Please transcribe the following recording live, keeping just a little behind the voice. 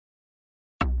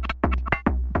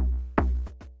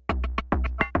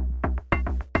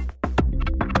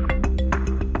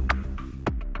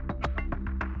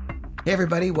Hey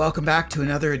everybody, welcome back to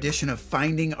another edition of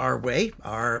Finding Our Way,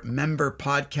 our member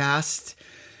podcast,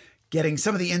 getting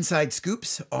some of the inside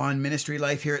scoops on ministry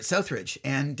life here at Southridge.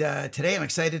 And today I'm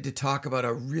excited to talk about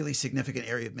a really significant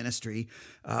area of ministry,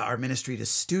 our ministry to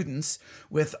students,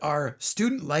 with our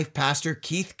student life pastor,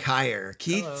 Keith Kyer.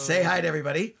 Keith, Hello. Say hi to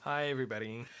everybody. Hi,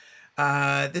 everybody.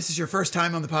 This is your first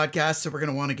time on the podcast, so we're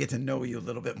going to want to get to know you a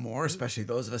little bit more, especially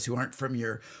those of us who aren't from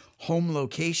your home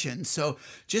location. So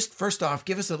just first off,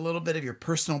 give us a little bit of your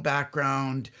personal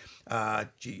background,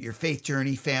 your faith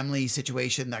journey, family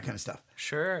situation, that kind of stuff.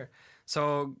 Sure.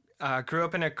 So grew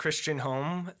up in a Christian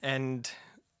home and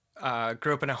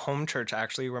grew up in a home church,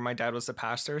 actually, where my dad was the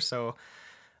pastor. So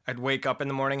I'd wake up in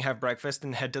the morning, have breakfast,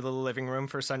 and head to the living room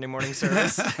for Sunday morning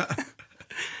service.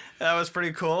 That was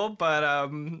pretty cool. But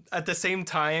at the same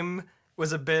time,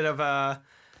 was a bit of a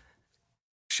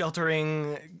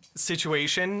sheltering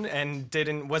situation and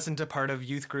wasn't a part of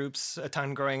youth groups a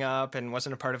ton growing up and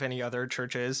wasn't a part of any other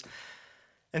churches.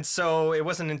 And so it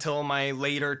wasn't until my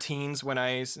later teens when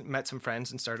I met some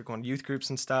friends and started going to youth groups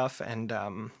and stuff, and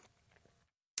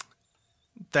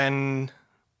then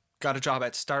got a job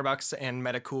at Starbucks and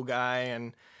met a cool guy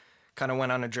and kind of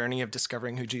went on a journey of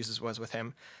discovering who Jesus was with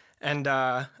him. And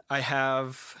I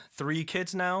have 3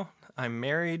 kids now. I'm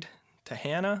married to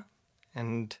Hannah,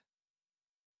 and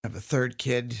I have a third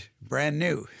kid, brand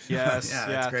new. yes,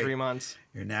 That's great. 3 months.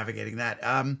 You're navigating that.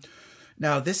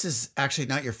 Now, this is actually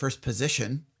not your first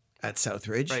position at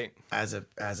Southridge, Right. as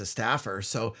a staffer.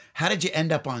 So how did you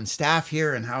end up on staff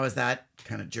here, and how has that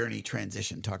kind of journey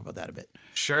transition? Talk about that a bit.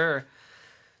 Sure.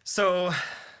 So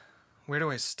where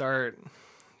do I start?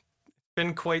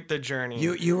 Been quite the journey.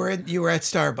 You were at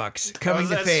Starbucks, coming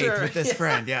to that faith sure? with this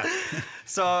friend. Yeah.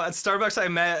 So at Starbucks, I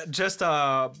met just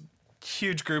a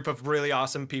huge group of really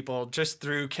awesome people just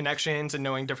through connections and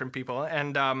knowing different people.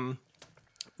 And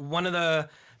one of the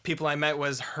people I met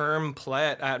was Herm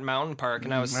Plett at Mountain Park.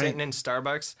 And I was sitting in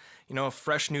Starbucks, a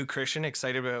fresh new Christian,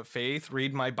 excited about faith,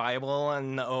 read my Bible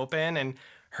in the open. And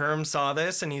Herm saw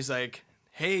this and he's like,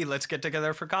 hey, let's get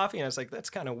together for coffee. And I was like, that's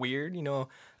kind of weird. A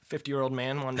 50-year-old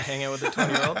man wanted to hang out with a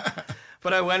 20-year-old.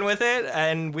 But I went with it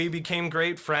and we became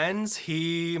great friends.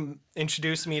 He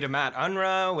introduced me to Matt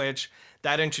Unruh, which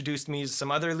that introduced me to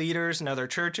some other leaders in other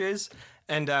churches.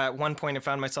 And at one point I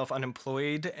found myself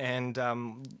unemployed and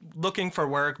looking for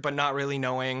work, but not really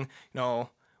knowing,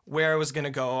 where I was going to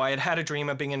go. I had a dream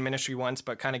of being in ministry once,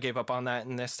 but kind of gave up on that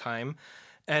in this time.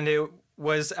 And it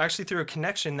was actually through a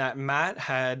connection that Matt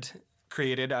had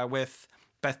created with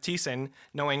Beth Thiessen.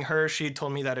 Knowing her, she had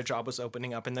told me that a job was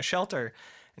opening up in the shelter.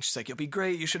 And she's like, you'll be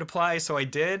great, you should apply. So I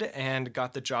did and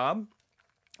got the job.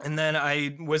 And then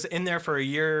I was in there for a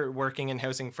year working in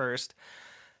Housing First.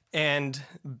 And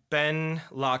Ben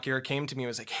Lockyer came to me and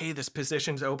was like, hey, this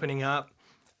position's opening up.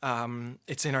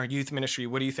 It's in our youth ministry.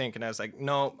 What do you think? And I was like,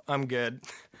 no, I'm good.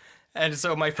 And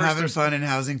so my first... Having fun in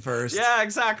Housing First. Yeah,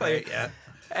 exactly. Right, yeah.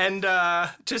 And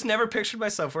just never pictured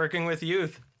myself working with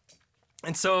youth.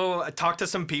 And so I talked to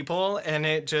some people, and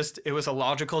it was a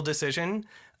logical decision.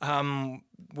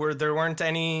 Where there weren't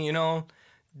any,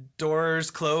 doors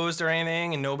closed or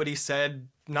anything, and nobody said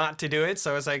not to do it.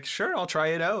 So I was like, sure, I'll try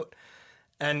it out.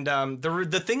 And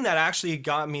the thing that actually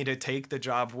got me to take the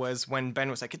job was when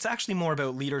Ben was like, it's actually more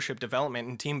about leadership development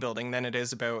and team building than it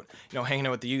is about, hanging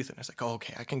out with the youth. And I was like, oh,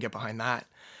 okay, I can get behind that.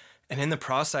 And in the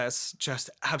process,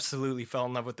 just absolutely fell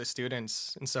in love with the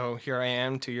students. And so here I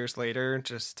am 2 years later,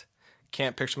 just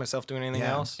can't picture myself doing anything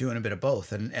else. Doing a bit of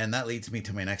both. And that leads me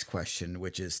to my next question,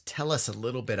 which is tell us a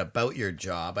little bit about your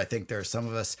job. I think there are some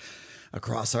of us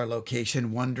across our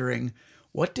location wondering,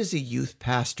 what does a youth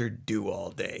pastor do all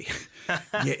day?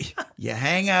 you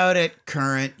hang out at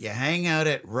Current, you hang out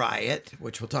at Riot,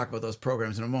 which we'll talk about those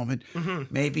programs in a moment.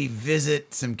 Mm-hmm. Maybe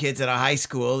visit some kids at a high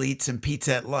school, eat some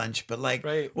pizza at lunch. But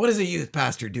what does a youth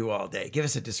pastor do all day? Give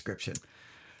us a description.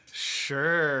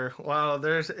 Sure. Well,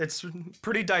 it's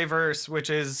pretty diverse, which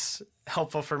is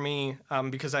helpful for me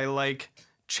because I like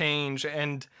change.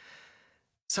 And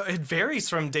so it varies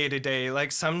from day to day.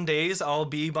 Like some days I'll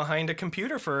be behind a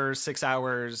computer for 6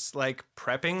 hours, like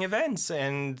prepping events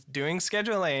and doing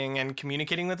scheduling and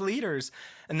communicating with leaders.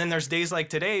 And then there's days like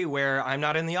today where I'm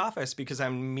not in the office because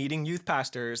I'm meeting youth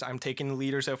pastors. I'm taking the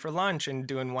leaders out for lunch and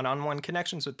doing one-on-one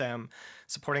connections with them,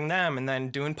 supporting them, and then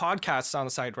doing podcasts on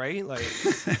the side, right? Like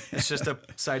it's just a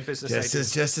side business.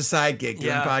 It's just a side gig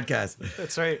doing podcasts.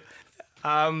 That's right.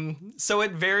 So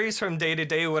it varies from day to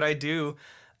day what I do.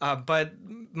 But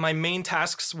my main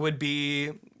tasks would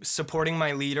be supporting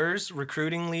my leaders,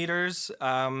 recruiting leaders,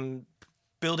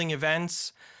 building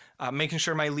events, making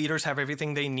sure my leaders have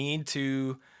everything they need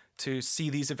to see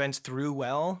these events through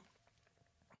well.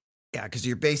 Yeah, because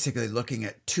you're basically looking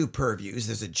at two purviews.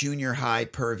 There's a junior high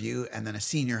purview and then a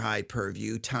senior high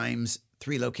purview times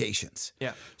 3 locations.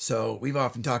 Yeah. So we've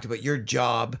often talked about your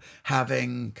job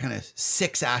having kind of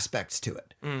 6 aspects to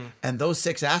it. And those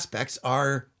 6 aspects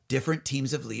are different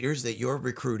teams of leaders that you're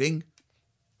recruiting,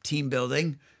 team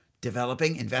building,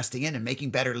 developing, investing in, and making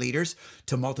better leaders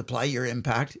to multiply your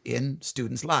impact in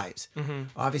students' lives.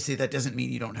 Obviously, that doesn't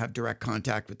mean you don't have direct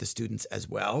contact with the students as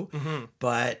well,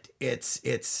 but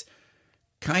it's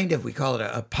kind of, we call it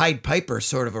a Pied Piper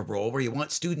sort of a role where you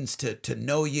want students to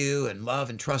know you and love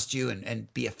and trust you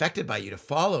and be affected by you, to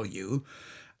follow you.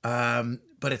 But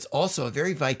it's also a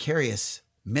very vicarious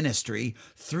ministry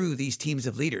through these teams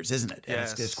of leaders, isn't it?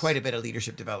 Yes. And there's quite a bit of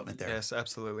leadership development there. Yes,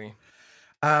 absolutely.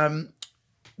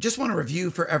 Just want to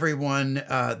review for everyone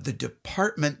the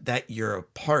department that you're a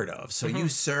part of. So you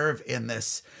serve in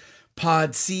this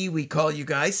Pod C, we call you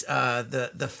guys,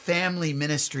 the family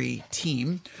ministry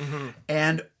team.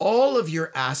 And all of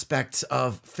your aspects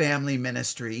of family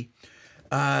ministry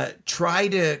try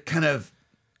to kind of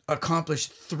accomplish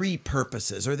 3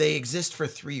 purposes, or they exist for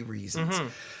 3 reasons.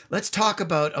 Let's talk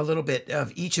about a little bit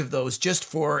of each of those just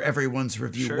for everyone's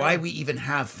review, Sure. why we even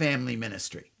have family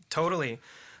ministry. Totally.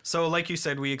 So like you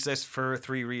said, we exist for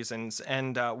 3 reasons.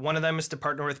 And one of them is to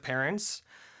partner with parents,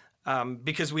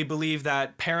 because we believe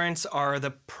that parents are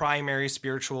the primary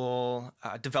spiritual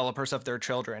developers of their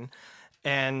children.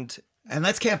 And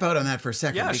let's camp out on that for a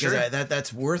second, Yeah, because sure.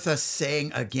 that's worth us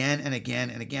saying again and again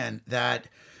and again that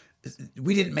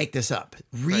we didn't make this up.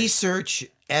 Research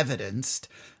evidenced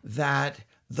that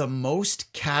the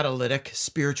most catalytic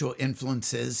spiritual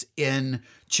influences in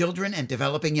children and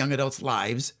developing young adults'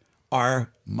 lives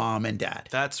are mom and dad.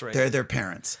 That's right. They're their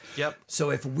parents. Yep. So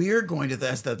if we're going to,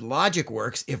 as the logic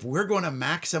works, if we're going to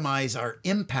maximize our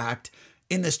impact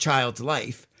in this child's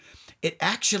life, it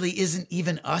actually isn't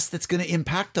even us that's going to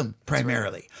impact them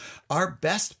primarily. Our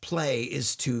best play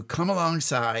is to come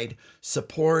alongside,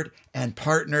 support, and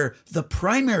partner the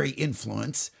primary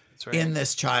influence in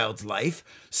this child's life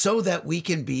so that we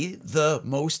can be the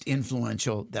most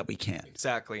influential that we can.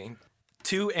 Exactly.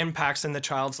 2 impacts in the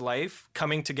child's life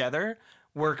coming together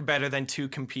work better than 2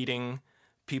 competing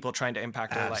people trying to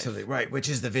impact their life. Absolutely right, which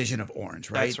is the vision of Orange,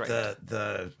 right? That's right.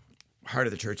 The heart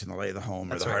of the church and the lay of the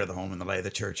home, or the heart of the home and the lay of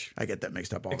the church. I get that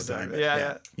mixed up all the time. But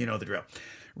Yeah. You know the drill.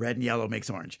 Red and yellow makes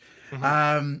orange.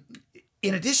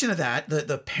 In addition to that,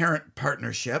 the parent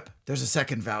partnership, there's a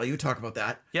second value. Talk about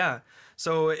that. Yeah.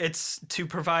 So it's to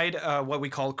provide what we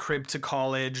call crib to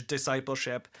college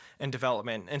discipleship and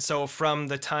development. And so from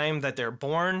the time that they're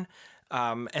born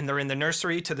and they're in the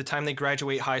nursery to the time they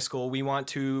graduate high school, we want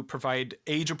to provide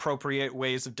age-appropriate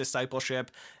ways of discipleship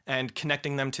and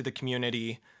connecting them to the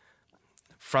community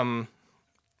from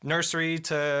nursery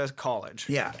to college.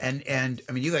 Yeah, and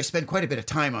I mean, you guys spend quite a bit of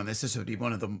time on this. This would be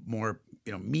one of the more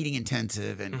meeting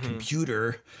intensive and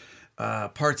computer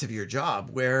parts of your job,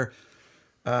 where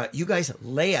you guys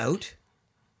lay out,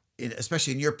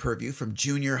 especially in your purview, from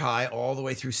junior high all the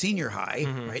way through senior high,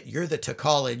 right? You're the to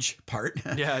college part.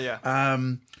 Yeah.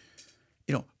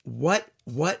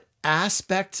 What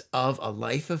aspects of a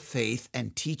life of faith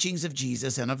and teachings of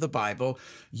Jesus and of the Bible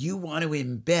you want to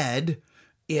embed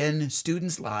in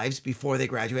students' lives before they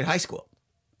graduate high school?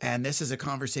 And this is a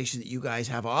conversation that you guys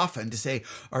have often to say,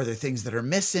 are there things that are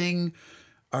missing?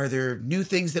 Are there new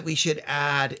things that we should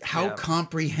add? How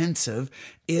comprehensive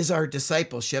is our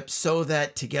discipleship, so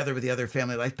that together with the other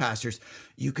family life pastors,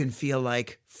 you can feel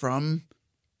like from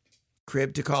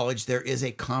crib to college, there is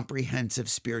a comprehensive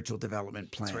spiritual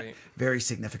development plan. That's right. Very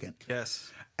significant.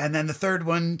 Yes. And then the third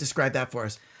one, describe that for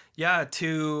us. Yeah,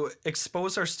 to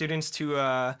expose our students to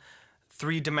a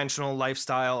 3-dimensional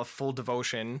lifestyle of full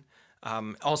devotion,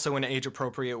 also in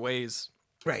age-appropriate ways.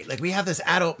 Right. Like we have this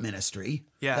adult ministry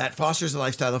that fosters a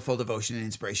lifestyle of full devotion and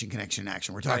inspiration, connection, and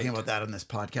action. We're talking about that on this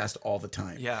podcast all the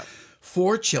time. Yeah.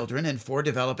 For children and for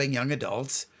developing young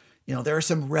adults, there are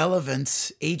some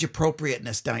relevance, age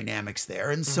appropriateness dynamics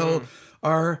there. And so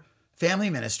our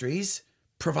family ministries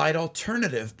provide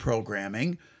alternative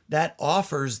programming that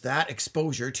offers that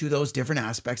exposure to those different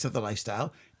aspects of the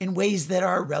lifestyle in ways that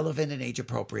are relevant and age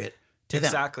appropriate to them.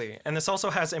 Exactly. And this also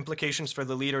has implications for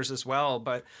the leaders as well,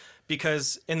 but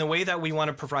because in the way that we want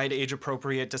to provide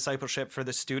age-appropriate discipleship for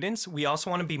the students, we also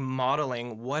want to be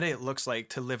modeling what it looks like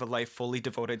to live a life fully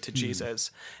devoted to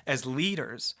Jesus as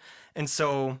leaders. And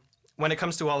so when it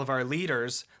comes to all of our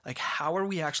leaders, like, how are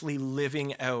we actually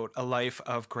living out a life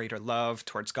of greater love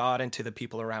towards God and to the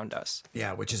people around us?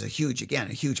 Yeah, which is a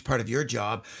huge part of your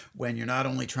job when you're not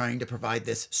only trying to provide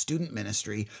this student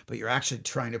ministry, but you're actually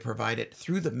trying to provide it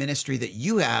through the ministry that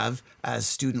you have as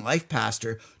student life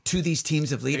pastor to these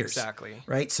teams of leaders. Exactly.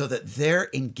 Right? So that they're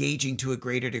engaging to a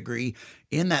greater degree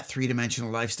in that three-dimensional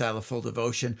lifestyle of full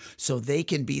devotion, so they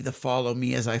can be the follow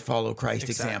me as I follow Christ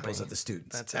examples of the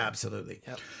students. That's it. Absolutely.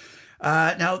 Yep.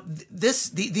 Now,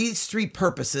 these three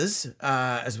purposes,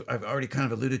 as I've already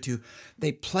kind of alluded to,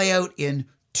 they play out in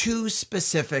two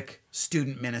specific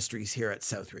student ministries here at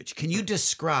Southridge. Can you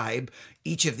describe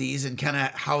each of these and kind of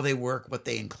how they work, what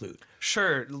they include?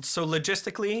 Sure. So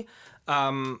logistically,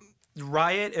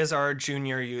 Riot is our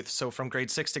junior youth, so from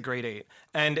grade 6 to grade 8.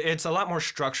 And it's a lot more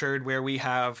structured, where we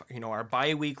have, our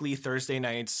bi-weekly Thursday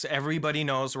nights. Everybody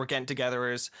knows we're getting together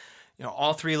as,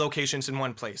 all three locations in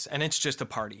one place. And it's just a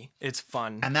party. It's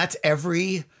fun. And that's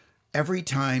every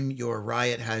time your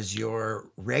Riot has your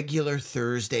regular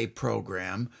Thursday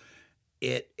program,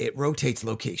 it rotates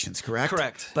locations, correct?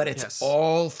 Correct. But it's Yes.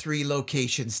 all three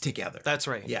locations together. That's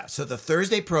right. Yeah. So the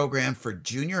Thursday program for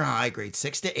junior high, grade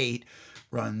 6 to 8,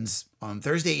 runs on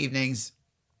Thursday evenings,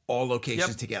 all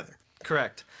locations together.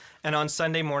 Correct. And on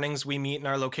Sunday mornings, we meet in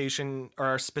our location, or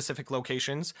our specific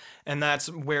locations, and that's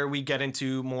where we get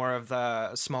into more of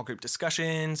the small group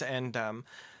discussions and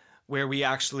where we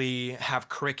actually have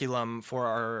curriculum for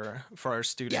our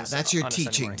students. Yeah, that's your on a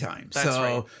Sunday teaching morning. time. That's so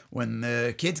right. when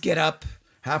the kids get up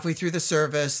halfway through the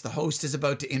service, the host is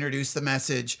about to introduce the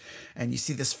message, and you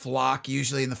see this flock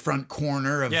usually in the front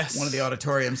corner of Yes. one of the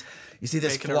auditoriums. You see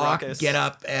this Making a flock ruckus. get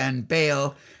up and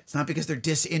bail. It's not because they're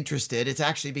disinterested. It's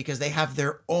actually because they have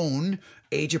their own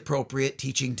age-appropriate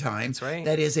teaching time. That's right.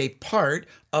 That is a part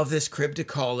of this crib to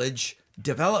college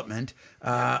development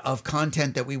of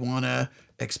content that we want to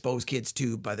expose kids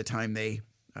to by the time they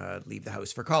leave the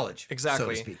house for college. Exactly.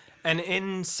 So to speak. And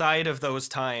inside of those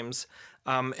times,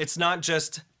 it's not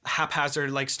just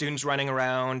haphazard, like students running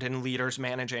around and leaders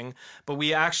managing, but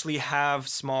we actually have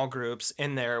small groups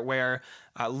in there where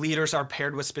leaders are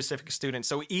paired with specific students.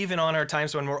 So even on our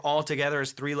times when we're all together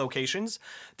as three locations,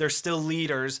 there's still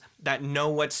leaders that know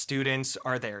what students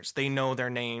are theirs. They know their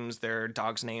names, their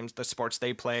dogs' names, the sports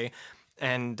they play.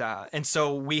 And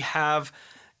so we have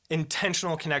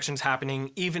intentional connections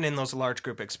happening even in those large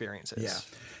group experiences. Yeah.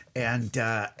 And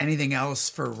anything else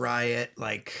for Riot?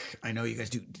 Like, I know you guys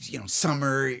do,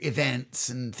 summer events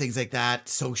and things like that,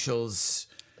 socials.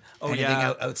 Oh, anything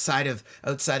yeah. outside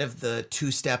of the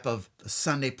two-step of the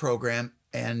Sunday program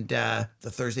and the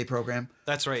Thursday program?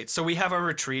 That's right. So we have our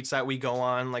retreats that we go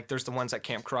on. Like, there's the ones at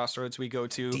Camp Crossroads we go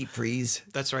to. Deep freeze.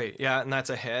 That's right. Yeah, and that's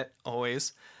a hit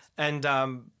always. And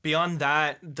beyond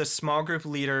that, the small group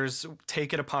leaders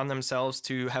take it upon themselves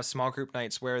to have small group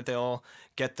nights where they'll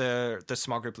get the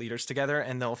small group leaders together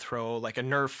and they'll throw like a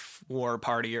Nerf war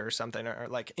party or something, or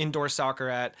like indoor soccer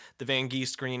at the Van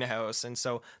Geest greenhouse. And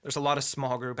so there's a lot of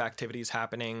small group activities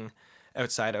happening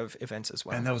outside of events as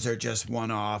well. And those are just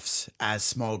one-offs as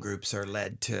small groups are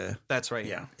led to. That's right.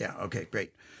 Yeah. Okay,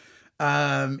 great.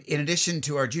 In addition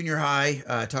to our junior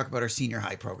high, talk about our senior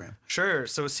high program. Sure.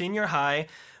 So senior high,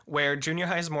 where junior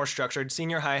high is more structured,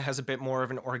 senior high has a bit more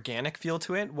of an organic feel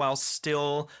to it while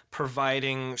still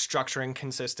providing structure and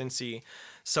consistency.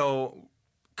 So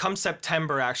come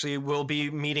September, actually, we'll be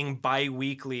meeting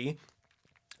bi-weekly,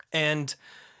 and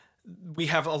we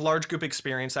have a large group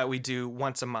experience that we do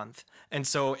once a month. And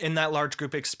so in that large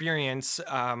group experience,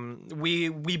 we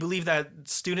believe that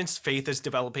students' faith is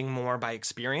developing more by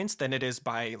experience than it is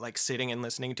by like sitting and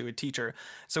listening to a teacher.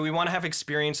 So we want to have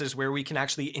experiences where we can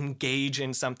actually engage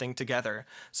in something together.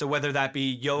 So whether that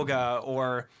be yoga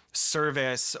or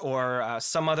service or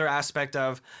some other aspect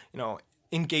of,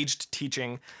 engaged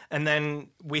teaching. And then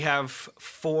we have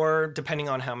 4, depending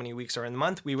on how many weeks are in the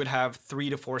month, we would have 3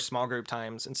 to 4 small group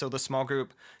times. And so the small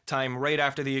group time right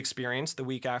after the experience, the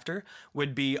week after,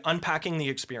 would be unpacking the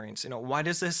experience. Why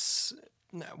is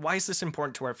this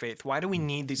important to our faith? Why do we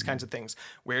need these kinds of things?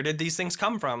 Where did these things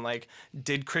come from? Like,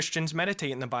 did Christians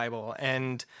meditate in the Bible?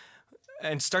 And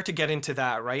start to get into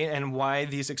that, right? And why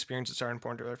these experiences are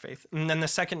important to their faith. And then the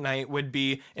second night would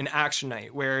be an action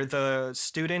night where the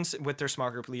students with their small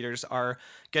group leaders are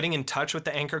getting in touch with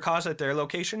the anchor cause at their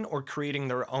location or creating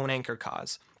their own anchor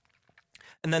cause.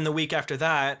 And then the week after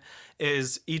that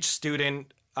is each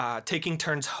student taking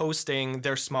turns hosting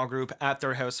their small group at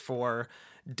their house for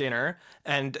dinner.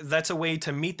 And that's a way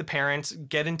to meet the parents,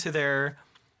 get into their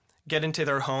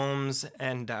homes,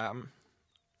 and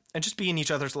just be in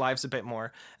each other's lives a bit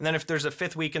more. And then if there's a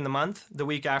 5th week in the month, the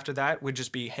week after that would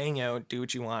just be hang out, do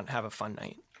what you want, have a fun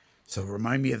night. So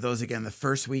remind me of those again. The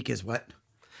first week is what?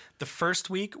 The first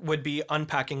week would be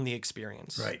unpacking the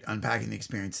experience. Right, unpacking the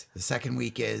experience. The second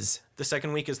week is? The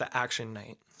second week is the action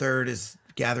night. Third is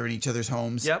gathering each other's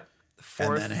homes. Yep. Fourth,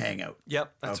 and then a hangout.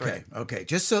 Yep, that's right. Okay.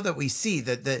 Just so that we see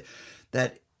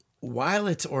that while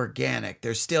it's organic,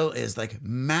 there still is like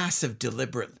massive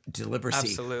deliberacy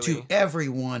Absolutely. to every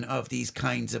one of these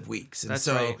kinds of weeks. And That's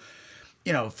so, right.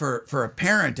 you know, for a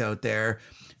parent out there,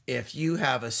 if you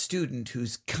have a student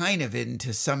who's kind of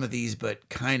into some of these, but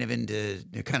kind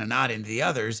of not into the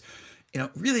others, you know,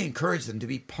 really encourage them to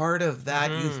be part of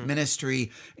that youth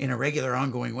ministry in a regular,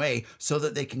 ongoing way, so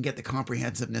that they can get the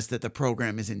comprehensiveness that the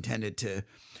program is intended to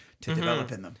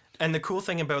develop in them. And the cool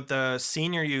thing about the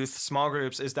senior youth small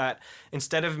groups is that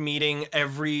instead of meeting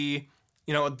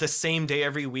the same day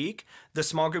every week, the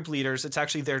small group leaders, it's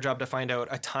actually their job to find out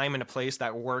a time and a place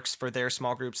that works for their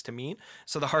small groups to meet.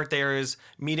 So the heart there is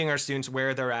meeting our students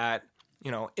where they're at,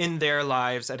 in their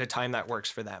lives at a time that works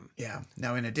for them. Yeah.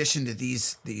 Now, in addition to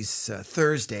these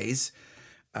Thursdays,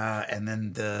 and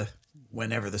then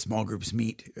whenever the small groups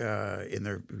meet in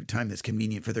their time that's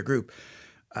convenient for their group,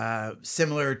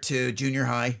 similar to junior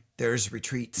high, there's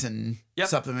retreats and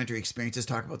supplementary experiences.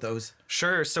 Talk about those.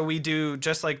 Sure. So we do,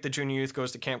 just like the junior youth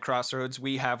goes to Camp Crossroads,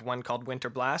 we have one called Winter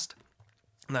Blast.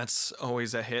 And that's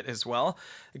always a hit as well.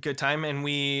 A good time. And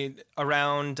we,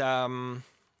 around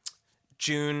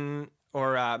June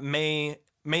or May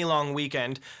long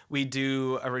weekend, we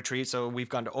do a retreat. So we've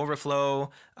gone to Overflow.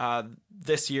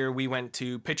 This year we went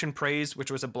to Pitch and Praise,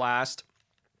 which was a blast.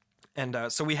 And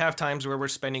so we have times where we're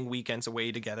spending weekends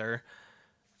away together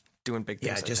doing big things.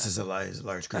 Yeah, like just that. as a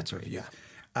large group That's of right, youth.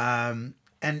 yeah.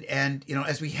 And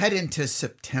as we head into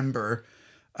September,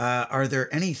 are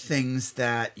there any things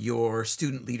that your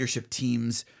student leadership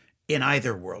teams in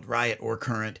either world, Riot or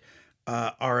Current,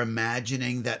 are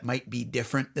imagining that might be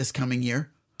different this coming year?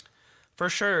 For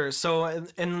sure. So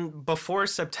before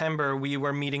September, we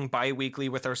were meeting bi-weekly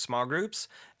with our small groups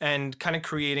and kind of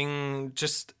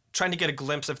trying to get a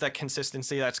glimpse of that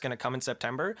consistency that's going to come in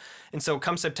September. And so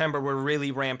come September, we're really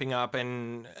ramping up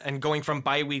and going from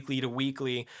bi-weekly to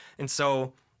weekly. And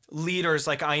so leaders,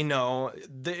 like, I know,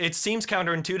 it seems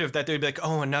counterintuitive that they'd be like,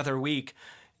 oh, another week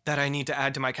that I need to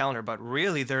add to my calendar. But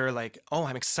really, they're like, oh,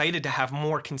 I'm excited to have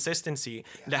more consistency,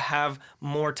 to have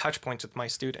more touch points with my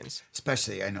students.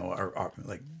 Especially, I know our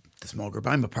like the small group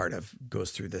I'm a part of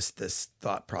goes through this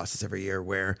thought process every year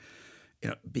where,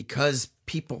 because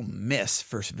people miss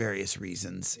for various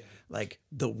reasons, like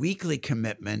the weekly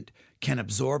commitment can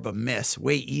absorb a miss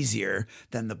way easier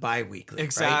than the bi-weekly.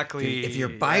 Exactly. Right? If you're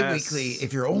bi-weekly,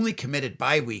 if you're only committed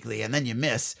bi-weekly and then you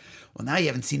miss, well, now you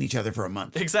haven't seen each other for a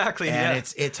month. Exactly. And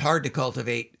it's hard to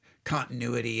cultivate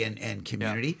continuity and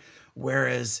community. Yeah.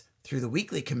 Whereas through the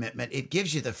weekly commitment, it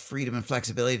gives you the freedom and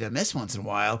flexibility to miss once in a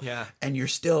while. Yeah. And you're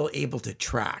still able to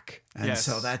track. And yes.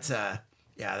 so that's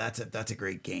a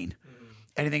great gain.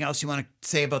 Anything else you want to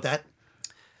say about that?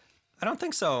 I don't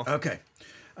think so. Okay.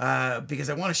 Because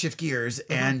I want to shift gears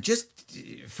and just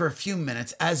for a few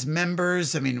minutes as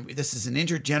members, I mean, this is an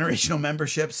intergenerational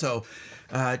membership. So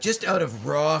just out of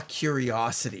raw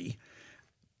curiosity,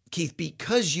 Keith,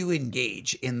 because you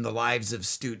engage in the lives of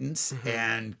students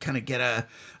and kind of get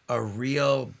a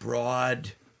real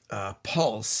broad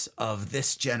pulse of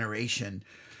this generation,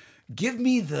 give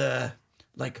me the,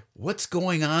 what's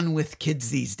going on with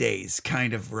kids these days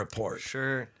kind of report.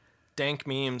 Sure. Dank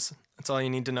memes. That's all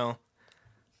you need to know.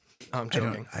 I'm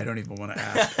joking. I don't even want to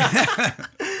ask.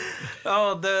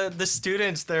 Oh, the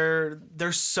students, they're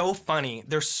so funny.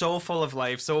 They're so full of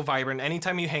life, so vibrant.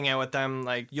 Anytime you hang out with them,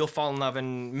 you'll fall in love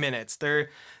in minutes. They're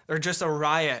just a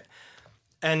riot.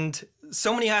 And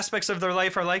so many aspects of their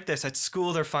life are like this. At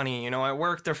school, they're funny. At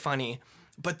work, they're funny.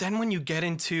 But then when you get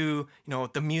into,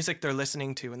 the music they're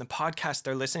listening to and the podcast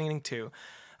they're listening to,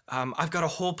 I've got a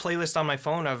whole playlist on my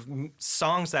phone of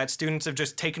songs that students have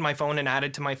just taken my phone and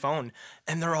added to my phone.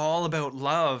 And they're all about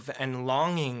love and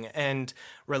longing and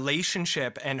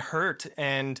relationship and hurt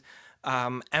and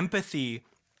empathy.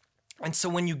 And so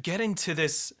when you get into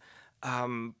this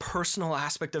personal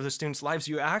aspect of the students' lives,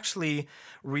 you actually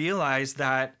realize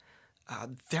that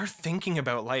they're thinking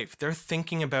about life. They're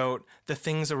thinking about the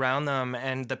things around them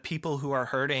and the people who are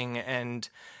hurting, and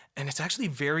it's actually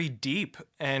very deep,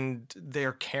 and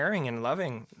they're caring and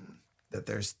loving.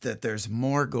 That there's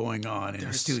more going on in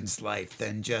a student's life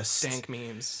than just dank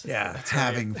memes. Yeah, that's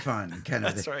having right. fun kind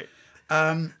of That's thing. right.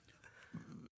 I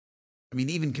mean,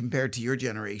 even compared to your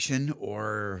generation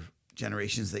or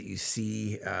generations that you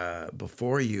see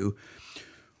before you,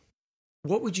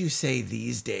 what would you say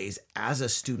these days as a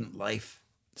student life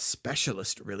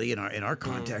specialist, really in our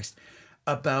context?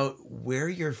 about where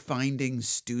you're finding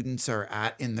students are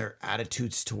at in their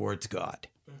attitudes towards God?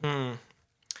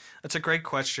 That's a great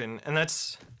question. And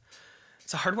it's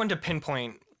a hard one to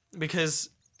pinpoint because,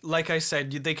 like I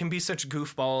said, they can be such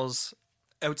goofballs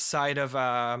outside of,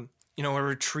 a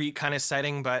retreat kind of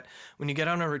setting. But when you get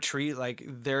on a retreat, like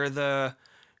they're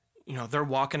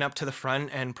walking up to the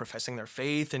front and professing their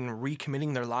faith and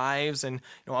recommitting their lives and,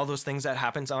 all those things that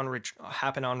happen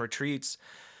on retreats.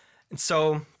 And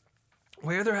so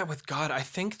where they're at with God, I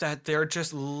think that they're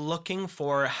just looking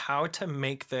for how to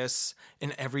make this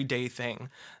an everyday thing.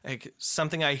 Like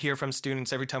something I hear from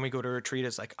students every time we go to a retreat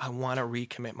is like, I want to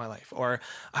recommit my life, or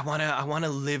I want to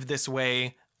live this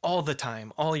way all the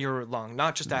time, all year long,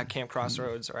 not just at Camp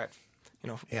Crossroads or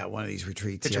at, one of these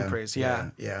retreats. Kitchen Praise.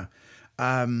 Yeah.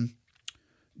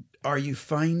 Are you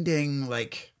finding,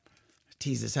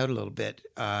 tease this out a little bit,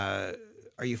 are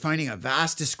you finding a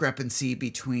vast discrepancy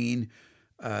between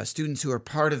students who are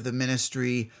part of the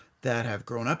ministry that have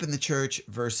grown up in the church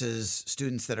versus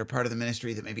students that are part of the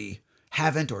ministry that maybe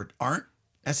haven't or aren't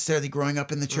necessarily growing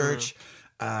up in the church?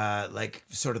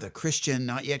 Sort of the Christian,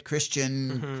 not yet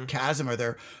Christian chasm.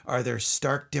 Are there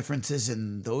stark differences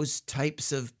in those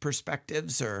types of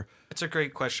perspectives? Or it's a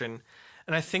great question.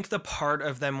 And I think the part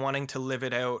of them wanting to live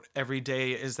it out every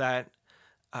day is that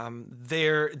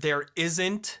there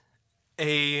isn't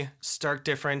a stark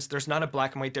difference. There's not a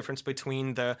black and white difference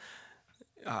between the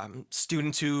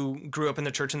students who grew up in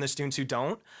the church and the students who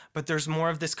don't, but there's more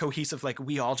of this cohesive,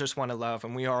 we all just want to love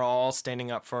and we are all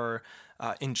standing up for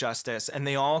injustice, and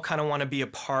they all kind of want to be a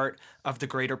part of the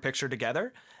greater picture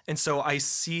together. And so I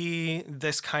see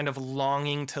this kind of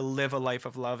longing to live a life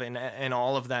of love in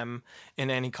all of them in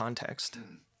any context. If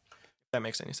that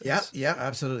makes any sense. Yeah,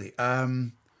 absolutely.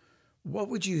 What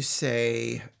would you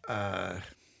say, and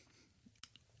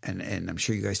I'm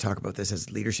sure you guys talk about this as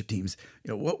leadership teams,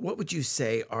 what would you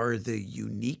say are the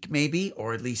unique, maybe,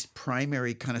 or at least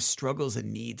primary kind of struggles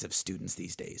and needs of students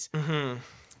these days?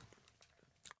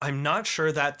 I'm not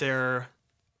sure that there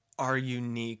are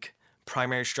unique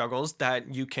primary struggles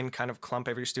that you can kind of clump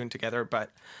every student together,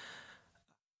 but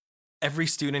every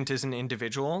student is an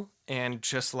individual, and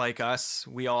just like us,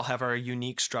 we all have our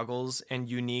unique struggles and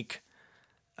unique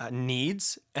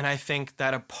needs. And I think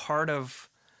that a part of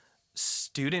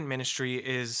student ministry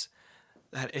is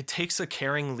that it takes a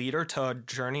caring leader to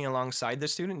journey alongside the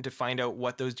student to find out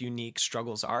what those unique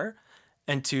struggles are,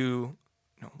 and to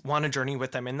want to journey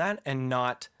with them in that and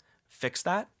not fix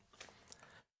that.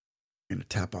 I'm going to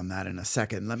tap on that in a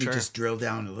second. Let me just drill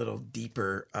down a little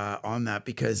deeper on that,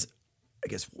 because I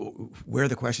guess where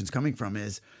the question's coming from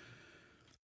is,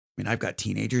 I've got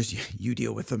teenagers. You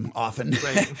deal with them often.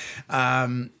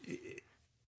 Right.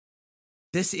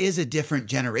 This is a different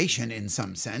generation in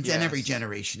some sense, Yes. and every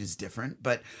generation is different.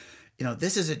 But,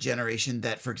 this is a generation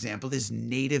that, for example, is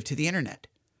native to the internet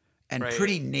and Right.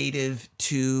 pretty native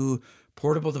to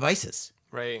portable devices.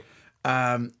 Right.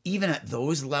 Even at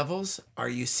those levels, are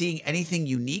you seeing anything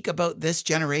unique about this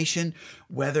generation,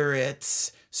 whether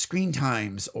it's screen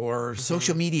times or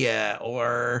social media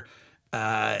or,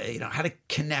 how to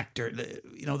connect or,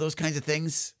 those kinds of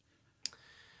things?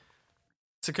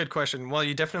 It's a good question. Well,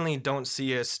 you definitely don't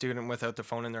see a student without the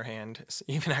phone in their hand,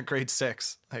 even at grade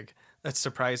 6. That's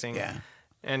surprising. Yeah.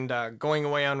 And going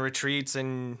away on retreats,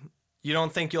 and you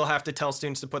don't think you'll have to tell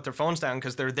students to put their phones down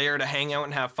because they're there to hang out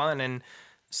and have fun. And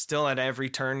still at every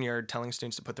turn, you're telling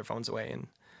students to put their phones away. And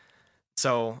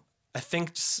so I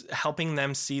think just helping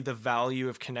them see the value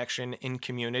of connection in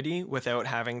community without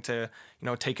having to,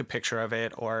 take a picture of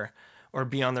it or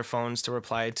be on their phones to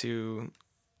reply to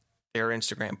their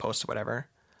Instagram posts or whatever.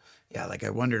 Yeah, I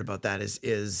wondered about that.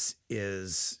 Is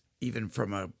even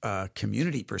from a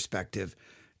community perspective,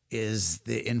 is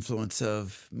the influence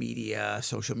of media,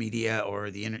 social media, or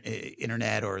the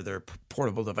internet, or their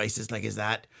portable devices, is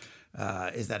that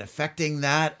affecting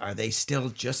that? Are they still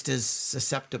just as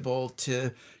susceptible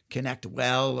to connect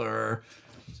well? Or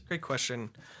great question.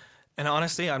 And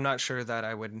honestly, I'm not sure that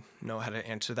I would know how to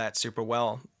answer that super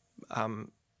well.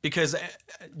 Because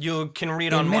you can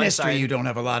read on one side. You don't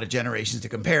have a lot of generations to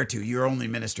compare to. You're only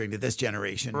ministering to this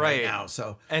generation right now.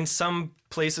 So, and some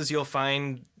places you'll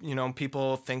find,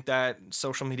 people think that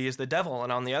social media is the devil.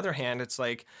 And on the other hand, it's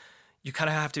you kind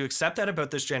of have to accept that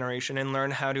about this generation and learn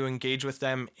how to engage with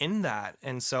them in that.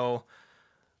 And so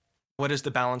what is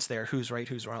the balance there? Who's right?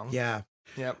 Who's wrong? Yeah.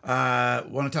 Yep.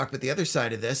 Want to talk about the other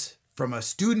side of this from a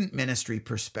student ministry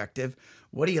perspective.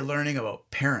 What are you learning about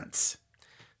parents?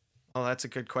 Oh, that's a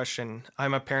good question.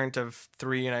 I'm a parent of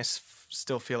 3, and I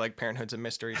still feel like parenthood's a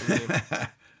mystery to me.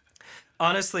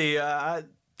 Honestly,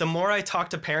 the more I talk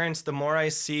to parents, the more I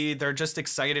see they're just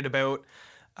excited about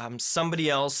somebody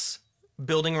else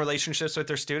building relationships with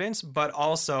their students, but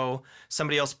also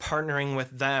somebody else partnering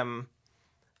with them.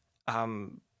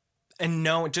 And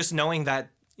just knowing that,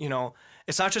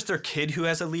 it's not just their kid who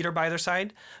has a leader by their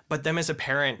side, but them as a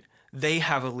parent, they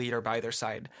have a leader by their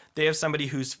side. They have somebody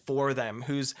who's for them,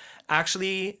 who's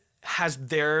actually has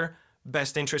their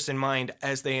best interest in mind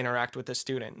as they interact with the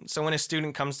student. So when a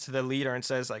student comes to the leader and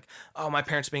says like, oh, my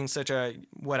parent's being such a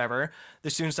whatever,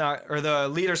 the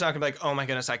leader's not gonna be like, oh my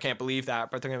goodness, I can't believe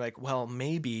that. But they're gonna be like, well,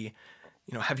 maybe,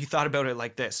 have you thought about it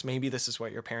like this? Maybe this is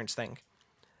what your parents think.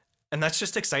 And that's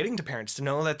just exciting to parents to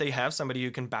know that they have somebody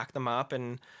who can back them up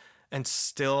and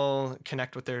still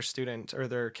connect with their student or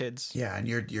their kids. Yeah, and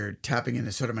you're tapping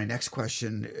into sort of my next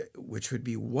question, which would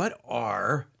be, what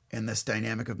are, in this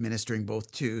dynamic of ministering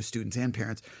both to students and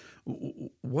parents,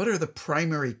 what are the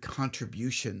primary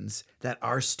contributions that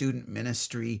our student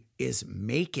ministry is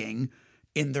making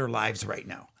in their lives right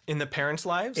now? In the parents'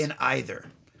 lives? In either.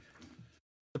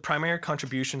 The primary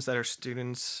contributions that our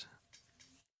student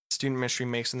ministry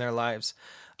makes in their lives,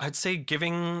 I'd say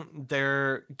giving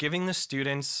the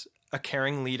students a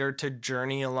caring leader to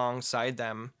journey alongside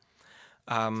them,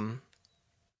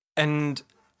 and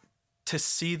to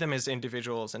see them as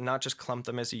individuals and not just clump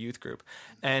them as a youth group.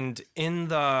 And in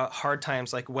the hard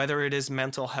times, like whether it is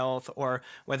mental health or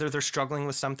whether they're struggling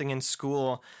with something in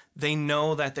school, they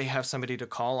know that they have somebody to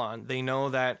call on. They know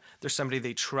that there's somebody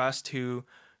they trust who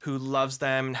loves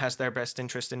them and has their best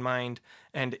interest in mind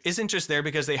and isn't just there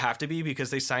because they have to be, because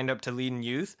they signed up to lead in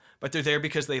youth, but they're there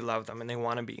because they love them and they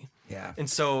want to be. Yeah. And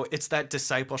so it's that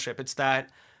discipleship. It's that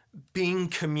being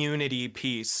community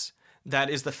piece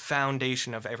that is the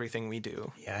foundation of everything we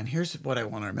do. Yeah, and here's what I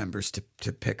want our members to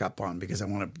pick up on, because I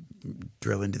want to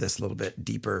drill into this a little bit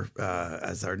deeper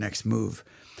as our next move.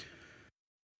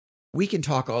 We can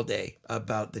talk all day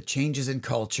about the changes in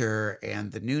culture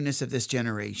and the newness of this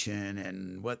generation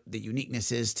and what the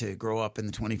uniqueness is to grow up in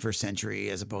the 21st century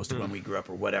as opposed to when we grew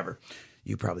up, or whatever.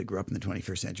 You probably grew up in the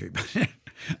 21st century, but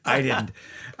I didn't.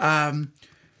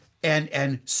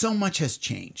 And so much has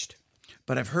changed.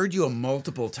 But I've heard you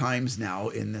multiple times now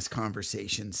in this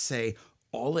conversation say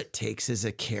all it takes is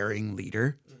a caring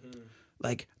leader. Mm-hmm.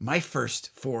 Like my first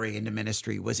foray into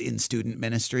ministry was in student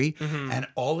ministry, and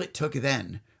all it took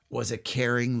then was a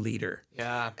caring leader.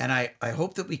 Yeah. And I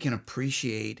hope that we can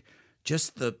appreciate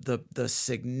just the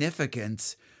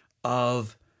significance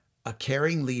of a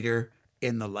caring leader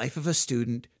in the life of a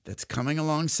student that's coming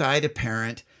alongside a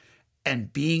parent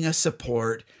and being a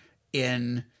support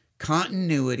in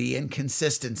continuity and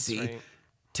consistency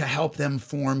to help them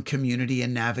form community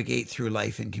and navigate through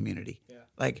life in community. Yeah.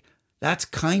 Like, that's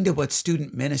kind of what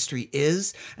student ministry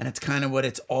is, and it's kind of what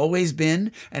it's always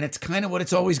been, and it's kind of what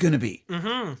it's always going to be.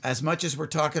 Mm-hmm. As much as we're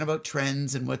talking about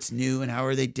trends and what's new and how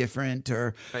are they different,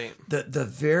 or the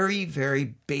very,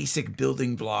 very basic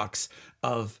building blocks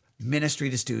of ministry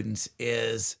to students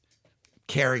is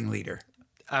caring leader.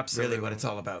 Absolutely. Really what it's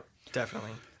all about.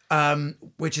 Definitely.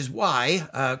 Which is why,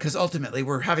 because ultimately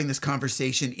we're having this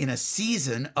conversation in a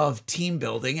season of team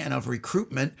building and of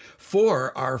recruitment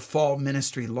for our fall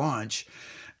ministry launch.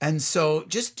 And so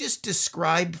just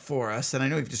describe for us, and I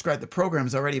know you've described the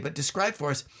programs already, but describe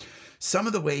for us some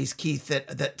of the ways, Keith,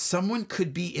 that someone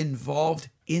could be involved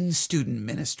in student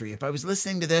ministry. If I was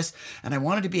listening to this and I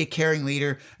wanted to be a caring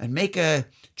leader and make a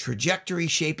trajectory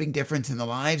shaping difference in the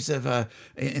life of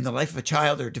a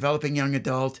child or developing young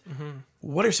adult,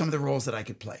 what are some of the roles that I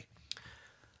could play?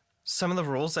 Some of the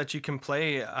roles that you can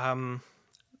play,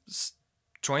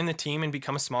 join the team and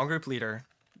become a small group leader.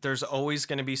 There's always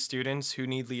going to be students who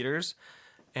need leaders,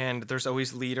 and there's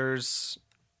always leaders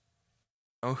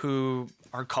who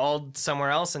are called somewhere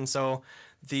else. And so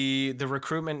the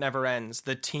recruitment never ends.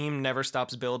 The team never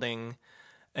stops building.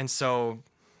 And so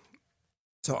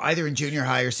either in junior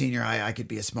high or senior high, I could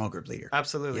be a small group leader.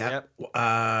 Absolutely. Yep.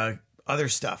 Other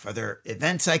stuff. Are there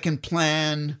events I can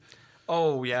plan?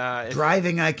 Oh yeah.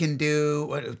 Driving I can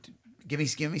do. Give me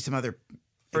some other.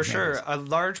 For examples. sure. A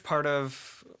large part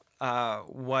of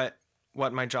what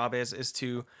my job is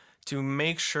to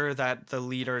make sure that the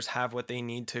leaders have what they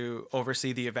need to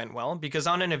oversee the event well. Because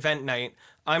on an event night,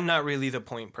 I'm not really the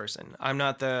point person. I'm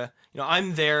not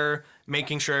I'm there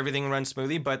making sure everything runs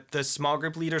smoothly, but the small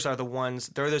group leaders are they're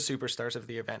the superstars of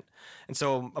the event. And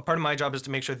so a part of my job is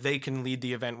to make sure they can lead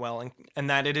the event well and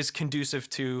that it is conducive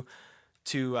to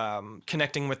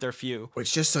connecting with their few.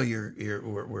 Which, just so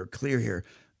we're clear here,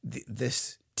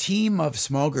 this team of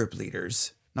small group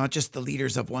leaders, not just the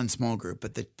leaders of one small group,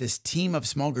 but this team of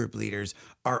small group leaders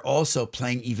are also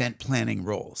playing event planning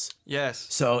roles. Yes.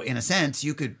 So in a sense,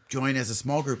 you could join as a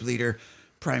small group leader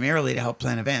primarily to help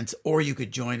plan events, or you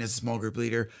could join as a small group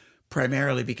leader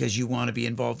primarily because you want to be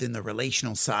involved in the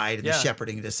relational side and the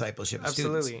shepherding and discipleship of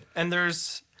students. Absolutely. And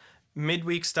there's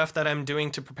midweek stuff that I'm doing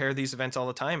to prepare these events all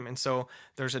the time. And so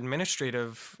there's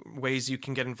administrative ways you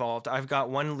can get involved. I've got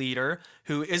one leader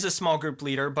who is a small group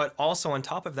leader, but also on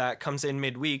top of that comes in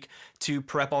midweek to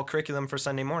prep all curriculum for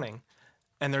Sunday morning.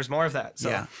 And there's more of that.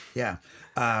 So. Yeah.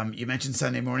 You mentioned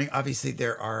Sunday morning. Obviously,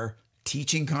 there are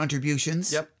teaching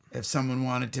contributions. Yep. If someone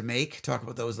wanted to talk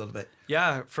about those a little bit.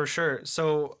 Yeah, for sure.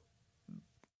 So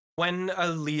when a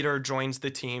leader joins the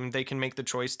team, they can make the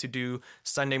choice to do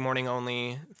Sunday morning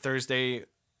only, Thursday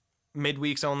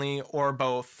midweeks only, or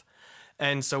both.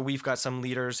 And so we've got some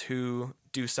leaders who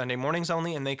do Sunday mornings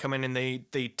only, and they come in and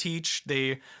they teach.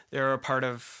 They're a part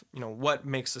of what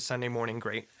makes a Sunday morning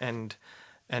great, and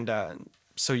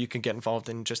so you can get involved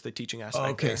in just the teaching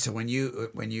aspect. Okay, there. so when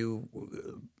you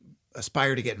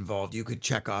aspire to get involved, you could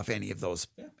check off any of those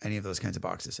kinds of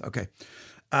boxes. Okay.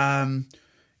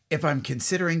 If I'm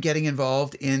considering getting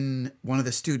involved in one of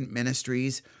the student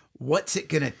ministries, what's it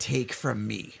going to take from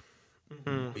me?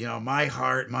 Mm-hmm. My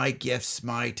heart, my gifts,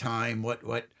 my time. What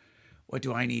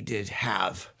do I need to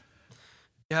have?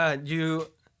 Yeah, you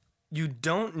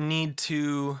don't need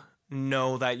to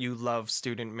know that you love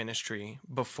student ministry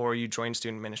before you join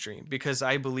student ministry, because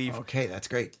I believe okay, that's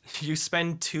great. You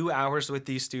spend 2 hours with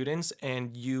these students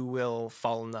and you will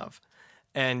fall in love,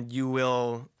 and you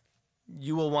will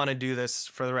want to do this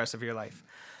for the rest of your life.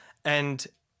 And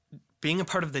being a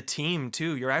part of the team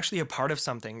too, you're actually a part of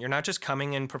something. You're not just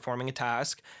coming and performing a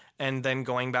task and then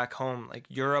going back home. Like,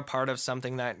 you're a part of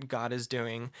something that God is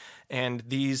doing, and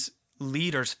these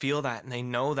leaders feel that and they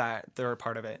know that they're a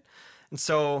part of it. And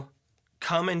so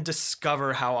come and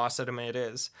discover how awesome it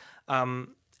is.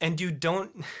 And you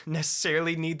don't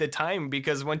necessarily need the time,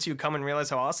 because once you come and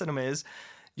realize how awesome it is,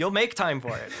 you'll make time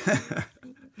for it.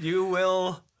 You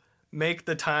will make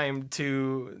the time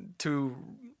to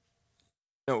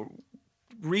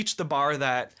reach the bar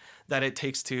that it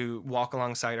takes to walk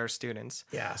alongside our students.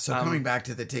 Yeah. So coming back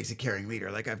to the takes a caring leader,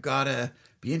 like, I've got to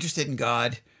be interested in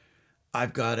God.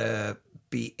 I've got to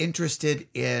be interested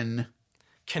in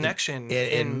connection,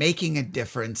 in making a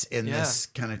difference in this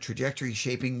kind of trajectory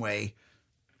shaping way,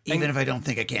 even if I don't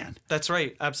think I can. That's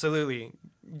right. Absolutely.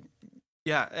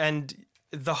 Yeah. And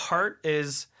the heart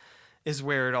is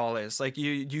where it all is. Like,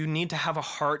 you need to have a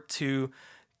heart to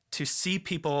see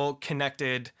people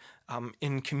connected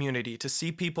in community, to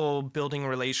see people building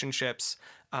relationships.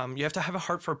 You have to have a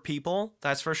heart for people,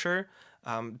 that's for sure.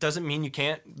 Doesn't mean you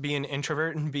can't be an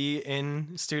introvert and be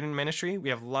in student ministry. We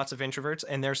have lots of introverts,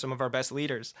 and they're some of our best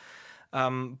leaders.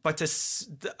 But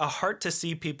a heart to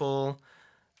see people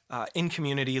in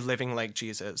community living like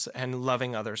Jesus and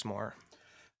loving others more.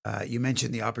 You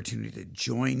mentioned the opportunity to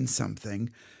join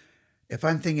something. If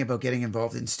I'm thinking about getting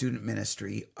involved in student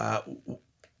ministry, I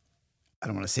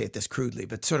don't want to say it this crudely,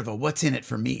 but sort of a what's in it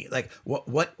for me? Like,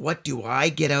 what do I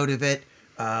get out of it?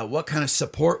 What kind of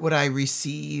support would I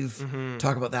receive? Mm-hmm.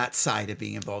 Talk about that side of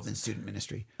being involved in student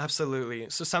ministry. Absolutely.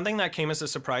 So something that came as a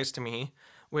surprise to me,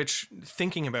 which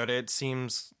thinking about it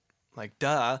seems like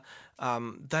duh,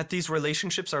 that these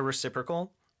relationships are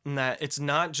reciprocal, and that it's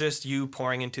not just you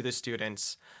pouring into the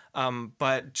students.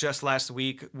 But just last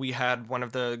week, we had one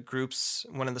of the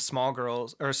small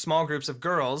groups of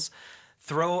girls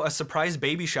throw a surprise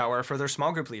baby shower for their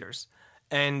small group leaders.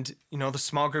 And, the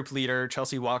small group leader,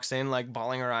 Chelsea, walks in like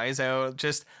bawling her eyes out,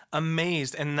 just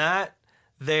amazed. And that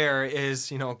there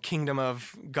is, kingdom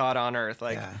of God on earth.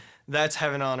 Like, that's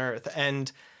heaven on earth.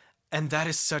 And that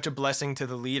is such a blessing to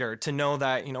the leader to know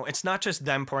that, it's not just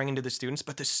them pouring into the students,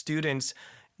 but the students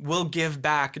will give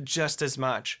back just as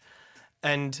much.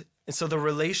 And so the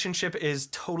relationship is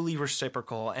totally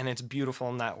reciprocal, and it's beautiful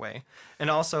in that way. And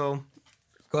also,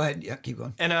 go ahead. Yeah, keep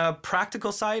going. And a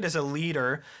practical side, as a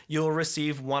leader, you'll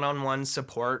receive one-on-one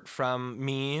support from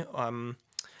me.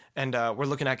 And we're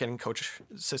looking at getting coach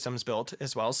systems built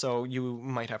as well, so you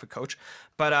might have a coach.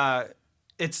 But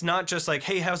it's not just like,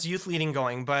 hey, how's youth leading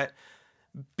going? But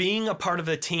being a part of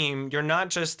the team, you're not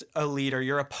just a leader,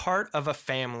 you're a part of a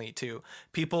family too.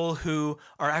 People who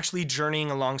are actually journeying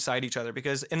alongside each other.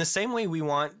 Because in the same way we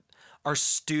want our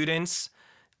students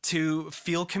to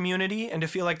feel community and to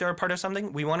feel like they're a part of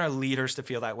something, we want our leaders to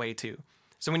feel that way too.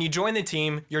 So when you join the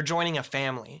team, you're joining a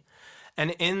family.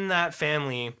 And in that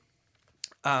family,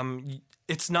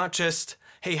 it's not just,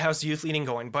 hey, how's youth leading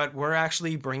going? But we're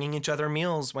actually bringing each other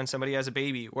meals when somebody has a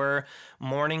baby. We're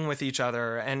mourning with each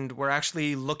other, and we're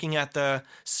actually looking at the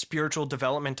spiritual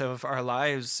development of our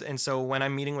lives. And so when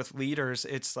I'm meeting with leaders,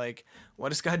 it's like,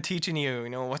 what is God teaching you?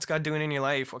 What's God doing in your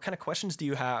life? What kind of questions do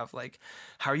you have? Like,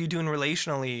 how are you doing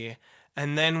relationally?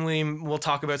 And then we'll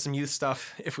talk about some youth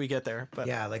stuff if we get there. But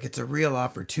yeah, like it's a real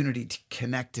opportunity to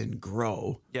connect and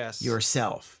grow yes,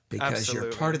 yourself because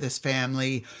you're part of this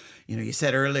family. You know, you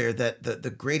said earlier that the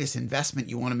greatest investment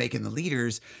you want to make in the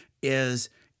leaders is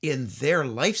in their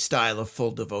lifestyle of full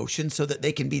devotion so that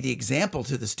they can be the example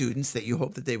to the students that you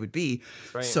hope that they would be.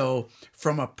 Right. So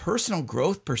from a personal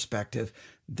growth perspective,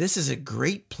 this is a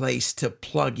great place to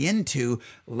plug into,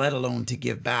 let alone to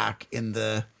give back in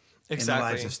the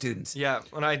lives of students. Yeah.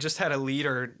 When I just had a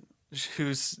leader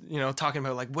who's, talking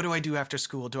about like, what do I do after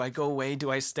school? Do I go away?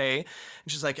 Do I stay? And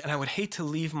she's like, and I would hate to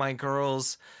leave my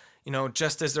girls,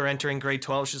 just as they're entering grade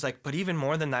 12. She's like, but even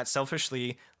more than that,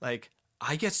 selfishly, like,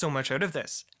 I get so much out of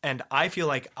this, and I feel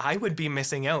like I would be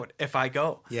missing out if I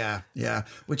go. Yeah.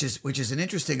 Which is an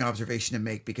interesting observation to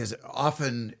make because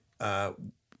often,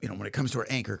 when it comes to our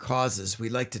anchor causes, we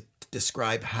like to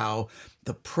describe how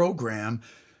the program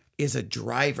is a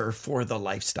driver for the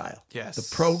lifestyle. Yes.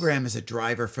 The program is a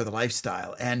driver for the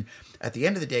lifestyle. And at the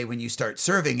end of the day, when you start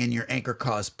serving in your anchor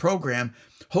cause program,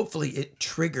 hopefully it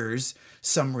triggers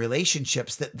some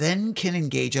relationships that then can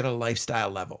engage at a lifestyle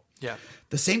level. Yeah.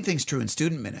 The same thing's true in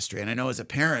student ministry. And I know as a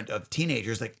parent of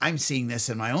teenagers, like I'm seeing this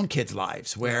in my own kids'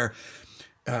 lives where,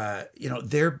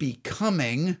 they're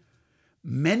becoming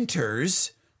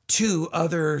mentors to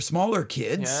other smaller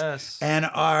kids. Yes. And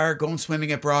are going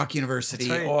swimming at Brock University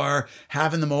or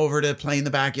having them over to play in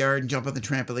the backyard and jump on the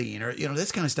trampoline or,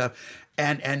 this kind of stuff.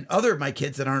 And other of my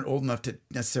kids that aren't old enough to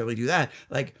necessarily do that,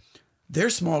 like their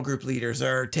small group leaders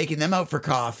are taking them out for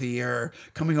coffee or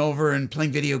coming over and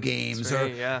playing video games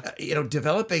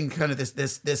developing kind of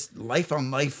this life on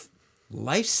life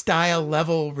lifestyle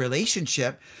level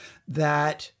relationship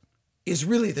that is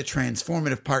really the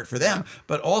transformative part for them.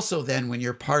 But also then when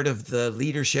you're part of the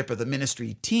leadership of the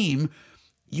ministry team,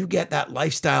 you get that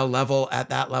lifestyle level at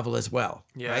that level as well.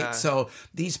 Yeah. Right. So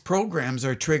these programs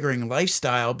are triggering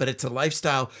lifestyle, but it's a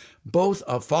lifestyle both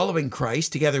of following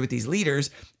Christ together with these leaders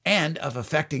and of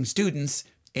affecting students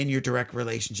in your direct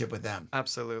relationship with them.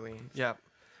 Absolutely. Yeah.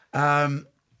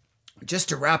 Just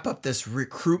to wrap up this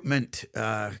recruitment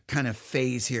kind of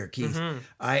phase here, Keith,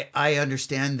 I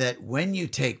understand that when you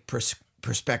take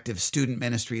prospective student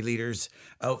ministry leaders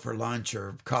out for lunch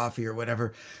or coffee or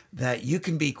whatever, that you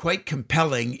can be quite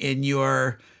compelling in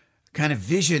your kind of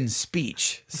vision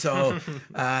speech. So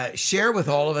share with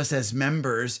all of us as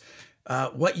members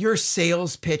what your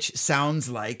sales pitch sounds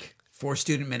like for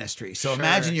student ministry. So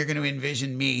imagine you're going to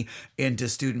envision me into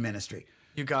student ministry.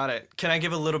 You got it. Can I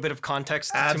give a little bit of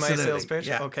context Absolutely. to my sales pitch?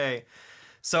 Yeah. Okay.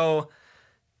 So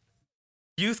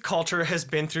youth culture has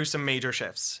been through some major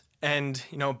shifts. And,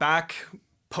 back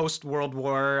post-World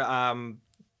War,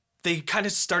 they kind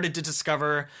of started to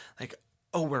discover like,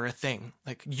 oh, we're a thing.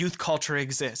 Like youth culture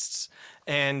exists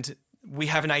and we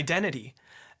have an identity.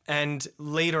 And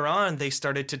later on, they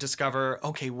started to discover,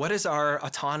 okay, what is our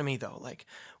autonomy though? Like,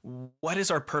 what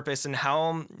is our purpose and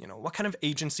how, what kind of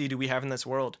agency do we have in this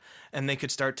world? And they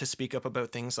could start to speak up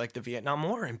about things like the Vietnam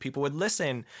War and people would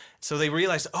listen. So they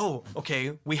realized, oh,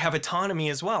 okay, we have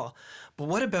autonomy as well. But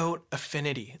what about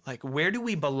affinity? Like, where do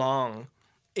we belong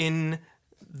in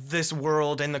this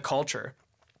world and the culture?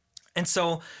 And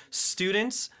so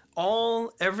students,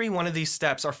 every one of these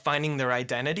steps are finding their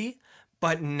identity,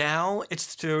 but now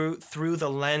it's through the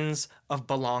lens of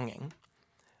belonging.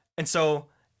 And so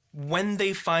when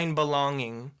they find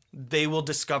belonging, they will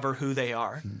discover who they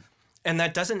are. And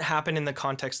that doesn't happen in the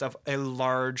context of a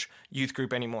large youth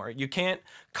group anymore. You can't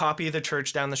copy the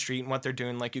church down the street and what they're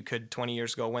doing like you could 20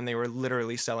 years ago when they were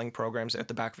literally selling programs at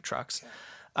the back of trucks.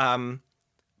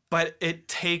 But it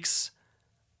takes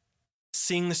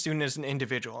seeing the student as an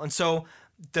individual. And so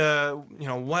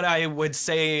what I would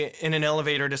say in an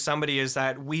elevator to somebody is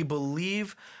that we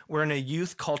believe we're in a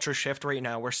youth culture shift right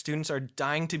now where students are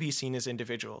dying to be seen as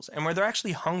individuals and where they're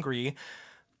actually hungry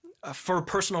for a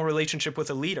personal relationship with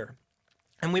a leader.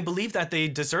 And we believe that they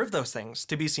deserve those things,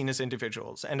 to be seen as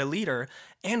individuals and a leader.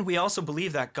 And we also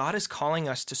believe that God is calling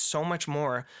us to so much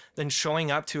more than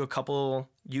showing up to a couple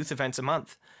youth events a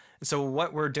month. And so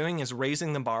what we're doing is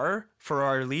raising the bar for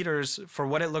our leaders for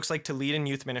what it looks like to lead in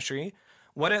youth ministry,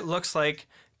 what it looks like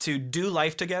to do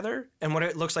life together, and what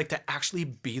it looks like to actually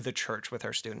be the church with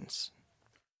our students.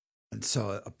 And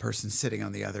so a person sitting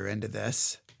on the other end of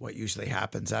this, what usually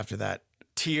happens after that?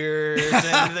 Tears,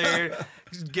 and they're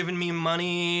giving me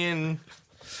money, and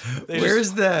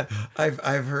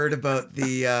I've heard about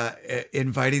the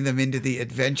inviting them into the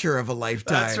adventure of a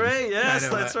lifetime. That's right. Yes,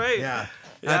 that's right. Yeah.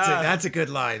 That's a good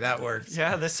line. That works.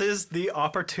 Yeah, this is the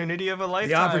opportunity of a lifetime.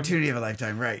 The opportunity of a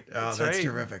lifetime, right. Oh, that's right.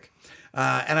 Terrific.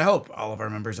 And I hope all of our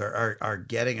members are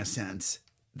getting a sense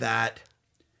that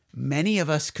many of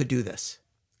us could do this.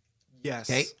 Yes.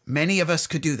 Okay. Many of us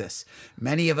could do this.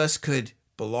 Many of us could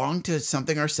belong to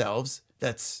something ourselves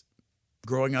that's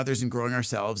growing others and growing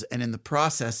ourselves. And in the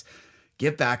process,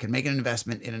 give back and make an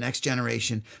investment in a next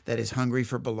generation that is hungry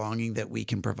for belonging that we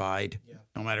can provide,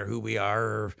 no matter who we are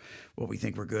or what we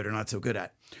think we're good or not so good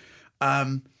at.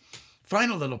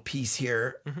 Final little piece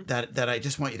here that I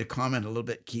just want you to comment a little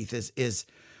bit, Keith, is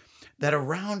that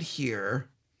around here,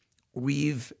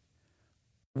 we've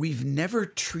never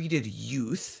treated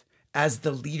youth as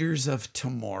the leaders of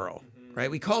tomorrow,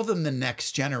 right? We call them the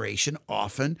next generation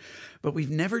often, but we've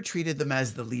never treated them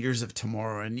as the leaders of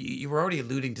tomorrow. And you were already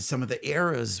alluding to some of the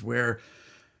eras where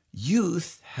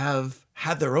youth have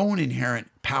had their own inherent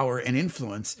power and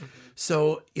influence.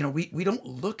 So, we don't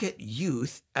look at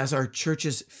youth as our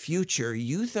church's future.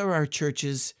 Youth are our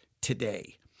church's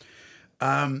today.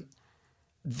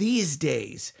 These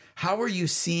days, how are you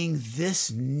seeing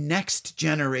this next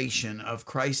generation of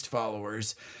Christ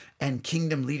followers and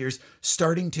kingdom leaders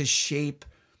starting to shape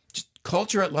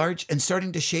culture at large and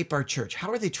starting to shape our church?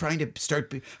 How are they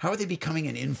how are they becoming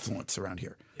an influence around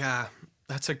here? Yeah,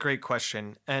 that's a great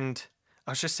question. And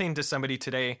I was just saying to somebody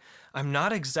today, I'm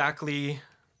not exactly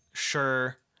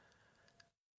sure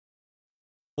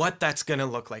what that's going to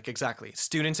look like exactly.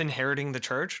 Students inheriting the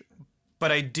church, but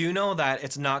I do know that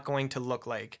it's not going to look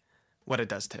like what it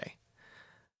does today.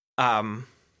 Did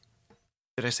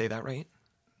I say that right?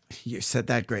 You said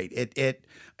that great.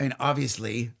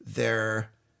 Obviously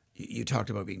you talked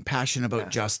about being passionate about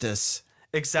justice,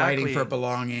 exactly, fighting for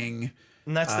belonging.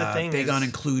 And that's the thing. Big on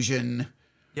inclusion.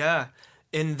 Yeah.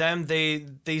 In them,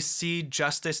 they see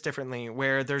justice differently,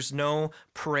 where there's no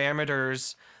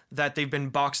parameters that they've been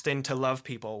boxed in to love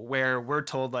people, where we're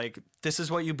told, like, this is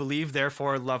what you believe,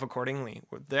 therefore love accordingly.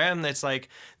 With them, it's like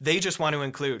they just want to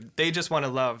include. They just want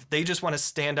to love. They just want to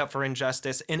stand up for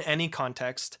injustice in any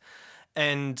context.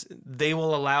 And they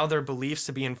will allow their beliefs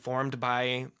to be informed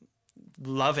by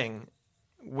loving,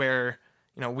 where,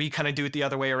 we kind of do it the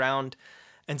other way around.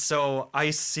 And so I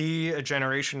see a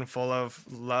generation full of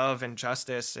love and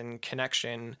justice and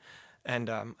connection. And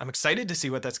I'm excited to see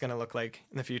what that's going to look like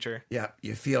in the future. Yeah.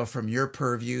 You feel from your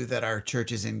purview that our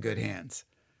church is in good hands.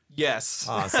 Yes.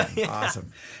 Awesome. Yeah.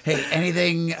 Awesome. Hey,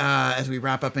 anything as we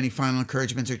wrap up, any final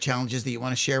encouragements or challenges that you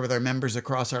want to share with our members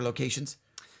across our locations?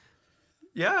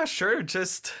 Yeah, sure.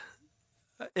 Just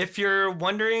if you're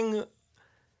wondering,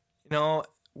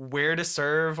 where to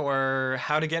serve or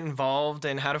how to get involved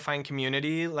and how to find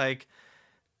community, like,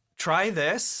 try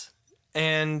this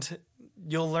and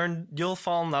you'll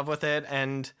fall in love with it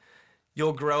and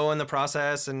you'll grow in the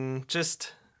process. And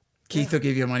just Keith will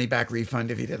give you a money back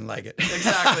refund if you didn't like it.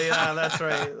 Exactly. Yeah, that's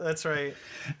right. That's right.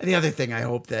 The other thing I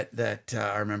hope that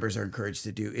our members are encouraged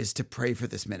to do is to pray for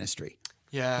this ministry.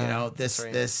 Yeah.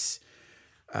 This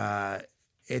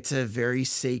it's a very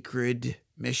sacred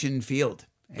mission field.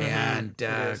 And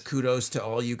kudos to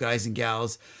all you guys and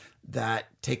gals that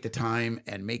take the time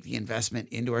and make the investment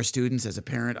into our students. As a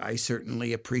parent, I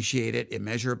certainly appreciate it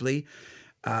immeasurably.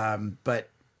 But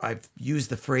I've used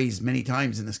the phrase many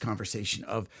times in this conversation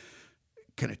of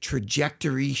kind of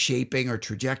trajectory shaping or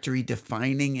trajectory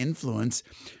defining influence.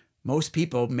 Most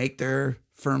people make their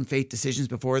firm faith decisions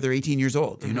before they're 18 years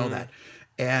old. You know that.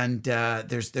 And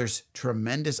there's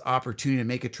tremendous opportunity to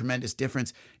make a tremendous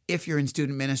difference if you're in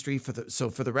student ministry. So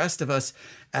for the rest of us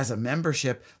as a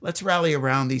membership, let's rally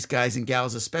around these guys and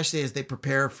gals, especially as they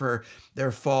prepare for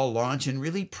their fall launch, and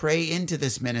really pray into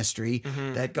this ministry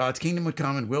that God's kingdom would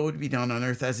come and will would be done on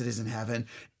earth as it is in heaven,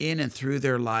 in and through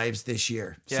their lives this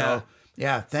year. Yeah. So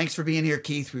yeah, thanks for being here,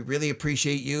 Keith. We really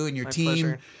appreciate you and your team.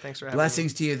 Pleasure. Thanks for having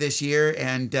Blessings to you this year.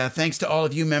 And thanks to all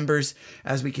of you members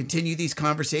as we continue these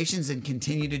conversations and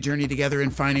continue to journey together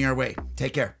in finding our way.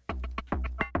 Take care.